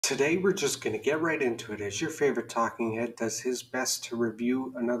Today, we're just going to get right into it as your favorite talking head does his best to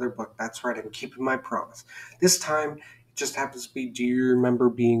review another book. That's right, I'm keeping my promise. This time, it just happens to be Do You Remember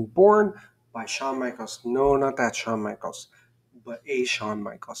Being Born by Shawn Michaels. No, not that Shawn Michaels, but a Shawn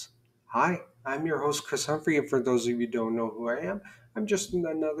Michaels. Hi, I'm your host, Chris Humphrey, and for those of you who don't know who I am, I'm just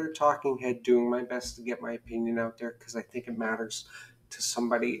another talking head doing my best to get my opinion out there because I think it matters to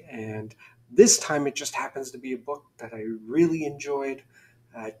somebody. And this time, it just happens to be a book that I really enjoyed.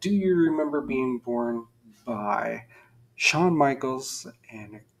 Do You Remember Being Born by Shawn Michaels,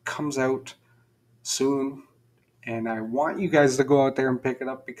 and it comes out soon. And I want you guys to go out there and pick it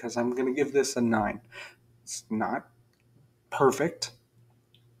up because I'm going to give this a 9. It's not perfect,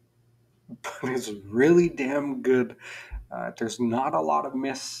 but it's really damn good. There's not a lot of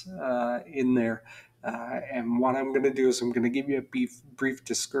miss in there. And what I'm going to do is I'm going to give you a brief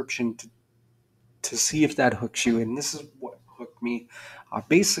description to see if that hooks you. And this is what hooked me.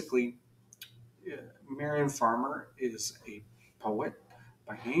 Basically, Marion Farmer is a poet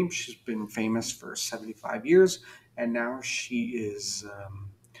by name. She's been famous for 75 years, and now she is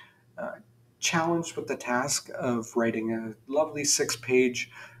uh, challenged with the task of writing a lovely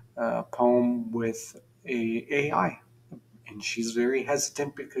 6-page poem with a AI. And she's very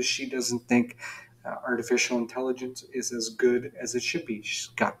hesitant because she doesn't think artificial intelligence is as good as it should be. She's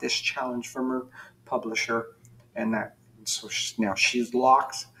got this challenge from her publisher, and so now she's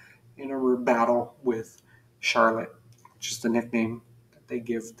locked in a battle with Charlotte, which is the nickname that they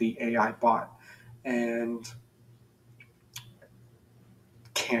give the AI bot. And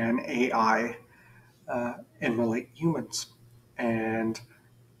can AI emulate humans? And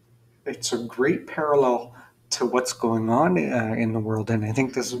it's a great parallel to what's going on in the world. And I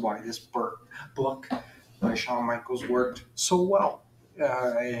think this is why this book by Shawn Michaels worked so well.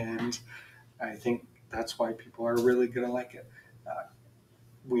 And I think that's why people are really going to like it. Uh,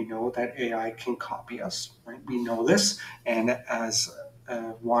 we know that AI can copy us, right? We know this. And as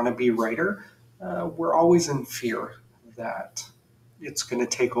a wannabe writer, we're always in fear that it's going to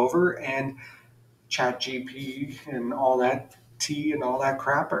take over and ChatGPT and all that T and all that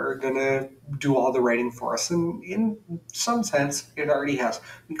crap are gonna do all the writing for us. And in some sense, it already has.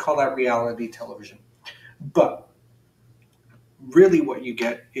 We call that reality television. But really, what you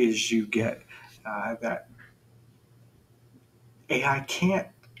get is you get that AI can't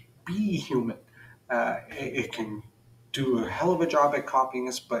be human. It can do a hell of a job at copying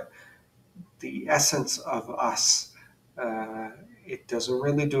us, but the essence of us, it doesn't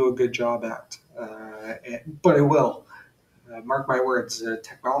really do a good job at. But it will. Mark my words,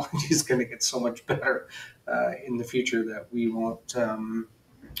 technology is going to get so much better in the future that we won't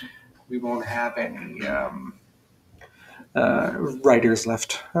have any writers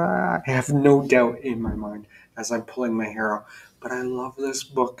left. I have no doubt in my mind as I'm pulling my hair out. But I love this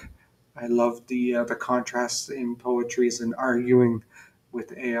book. I love the contrasts in poetries and arguing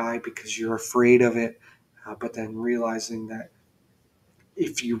with AI because you're afraid of it, but then realizing that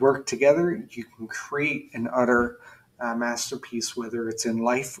if you work together, you can create an utter masterpiece, whether it's in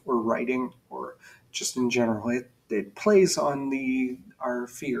life or writing or just in general. It plays on our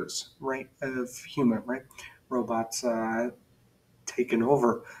fears, right, of human, right? Robots taking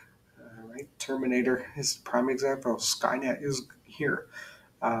over, right? Terminator is a prime example. Skynet is here.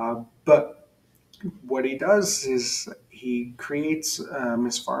 But what he does is he creates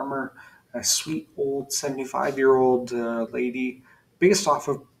Miss Farmer, a sweet old 75-year-old lady, based off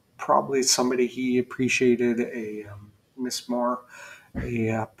of probably somebody he appreciated, a Miss Moore,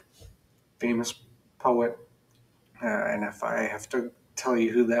 a famous poet. And if I have to tell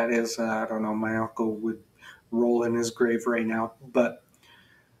you who that is, I don't know, my uncle would roll in his grave right now. But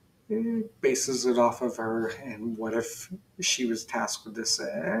it bases it off of her, and what if she was tasked with this?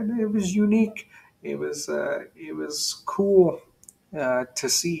 And it was unique. It was cool to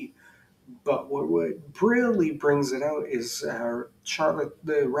see. But what really brings it out is Charlotte,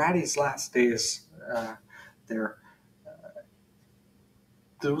 the Ratty's last days there.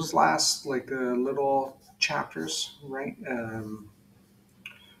 Those last like little chapters, right,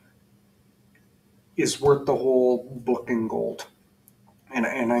 is worth the whole book in gold. And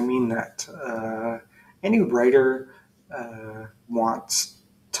I mean that. Any writer wants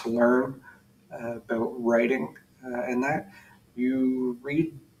to learn about writing, and that you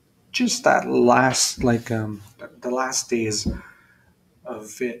read just that last the last days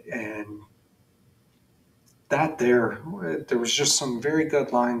of it, and there was just some very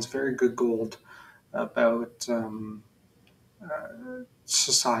good lines, very good gold about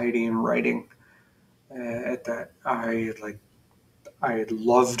society and writing that I like. I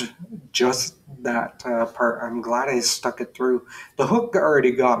loved just that part. I'm glad I stuck it through. The hook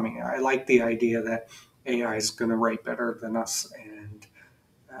already got me. I like the idea that AI is going to write better than us, and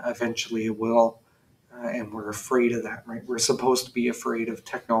eventually it will. And we're afraid of that, right? We're supposed to be afraid of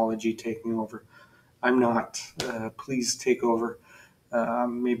technology taking over. I'm not. Please take over.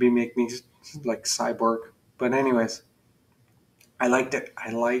 Maybe make me like cyborg. But anyways, I liked it.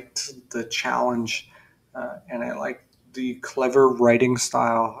 I liked the challenge, and I liked the clever writing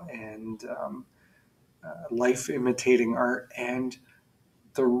style and life imitating art. And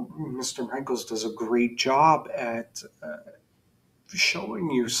the Mr. Michaels does a great job at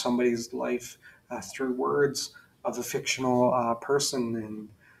showing you somebody's life through words of a fictional person,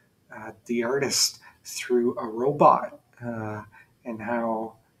 and the artist through a robot, and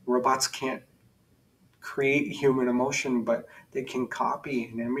how robots can't create human emotion, but they can copy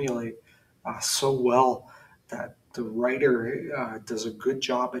and emulate so well that the writer does a good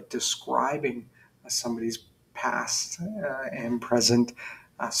job at describing somebody's past and present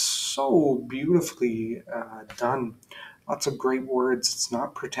so beautifully done. Lots of great words. It's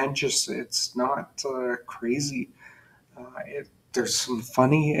not pretentious. It's not crazy. There's some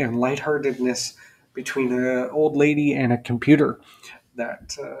funny and lightheartedness between an old lady and a computer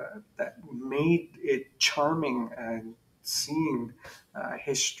that made it charming, and seeing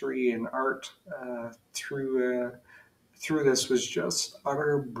history and art through this was just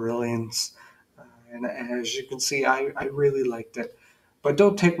utter brilliance. And as you can see, I really liked it. But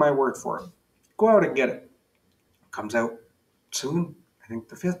don't take my word for it. Go out and get it. It comes out soon. I think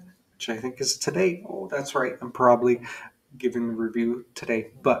the 5th, which I think is today. Oh, that's right. I'm probably giving the review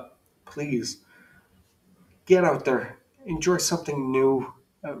today. But please get out there, enjoy something new,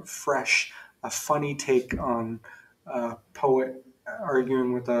 fresh, a funny take on a poet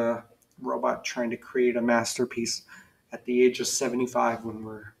arguing with a robot trying to create a masterpiece at the age of 75,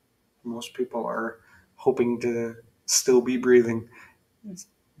 when most people are hoping to still be breathing.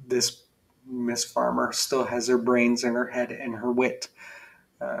 This Miss Farmer still has her brains in her head and her wit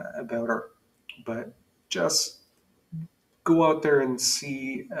about her. But just go out there and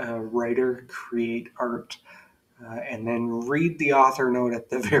see a writer create art, and then read the author note at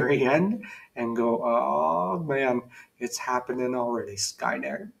the very end and go, oh man, it's happening already.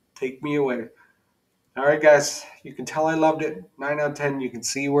 Skynet, take me away. All right, guys, you can tell I loved it. 9 out of 10. You can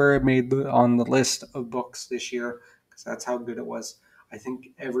see where it made on the list of books this year, because that's how good it was. I think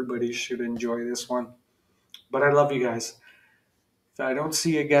everybody should enjoy this one. But I love you guys. If I don't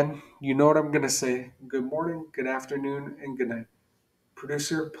see you again, you know what I'm going to say. Good morning, good afternoon, and good night.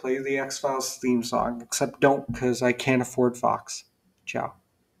 Producer, play the X Files theme song, except don't, because I can't afford Fox. Ciao.